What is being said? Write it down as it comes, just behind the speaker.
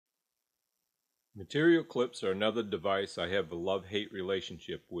Material clips are another device I have a love-hate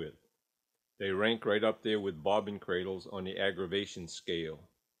relationship with. They rank right up there with bobbin cradles on the aggravation scale.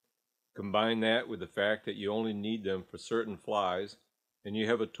 Combine that with the fact that you only need them for certain flies, and you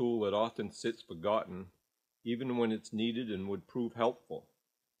have a tool that often sits forgotten, even when it's needed and would prove helpful.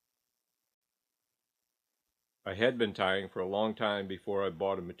 I had been tying for a long time before I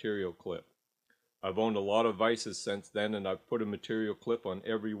bought a material clip. I've owned a lot of vices since then, and I've put a material clip on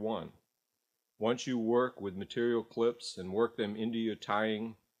every one. Once you work with material clips and work them into your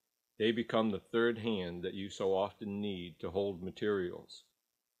tying, they become the third hand that you so often need to hold materials.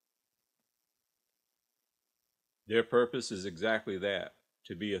 Their purpose is exactly that,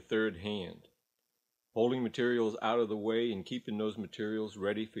 to be a third hand, holding materials out of the way and keeping those materials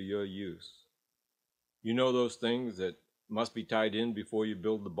ready for your use. You know those things that must be tied in before you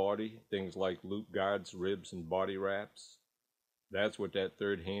build the body, things like loop guards, ribs, and body wraps? That's what that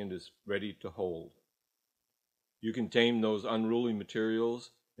third hand is ready to hold. You can tame those unruly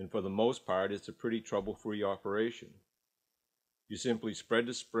materials, and for the most part, it's a pretty trouble-free operation. You simply spread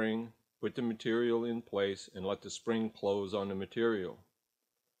the spring, put the material in place, and let the spring close on the material.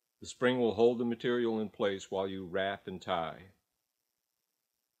 The spring will hold the material in place while you wrap and tie.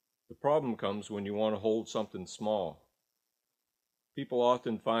 The problem comes when you want to hold something small. People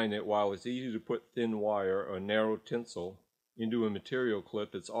often find that while it's easy to put thin wire or narrow tinsel into a material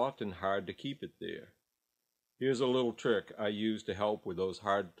clip, it's often hard to keep it there. Here's a little trick I use to help with those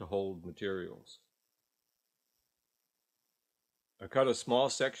hard-to-hold materials. I cut a small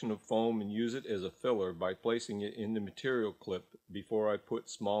section of foam and use it as a filler by placing it in the material clip before I put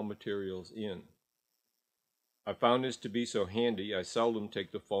small materials in. I found this to be so handy I seldom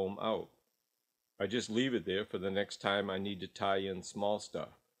take the foam out. I just leave it there for the next time I need to tie in small stuff.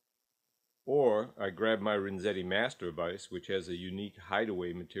 Or I grab my Renzetti Master vise, which has a unique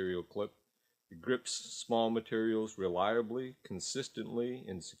hideaway material clip. It grips small materials reliably, consistently,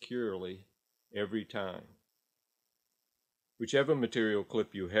 and securely every time. Whichever material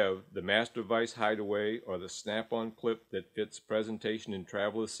clip you have, the Master Vise Hideaway or the snap-on clip that fits Presentation and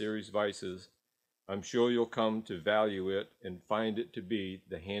Traveler Series vices, I'm sure you'll come to value it and find it to be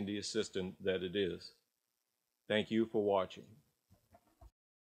the handy assistant that it is. Thank you for watching.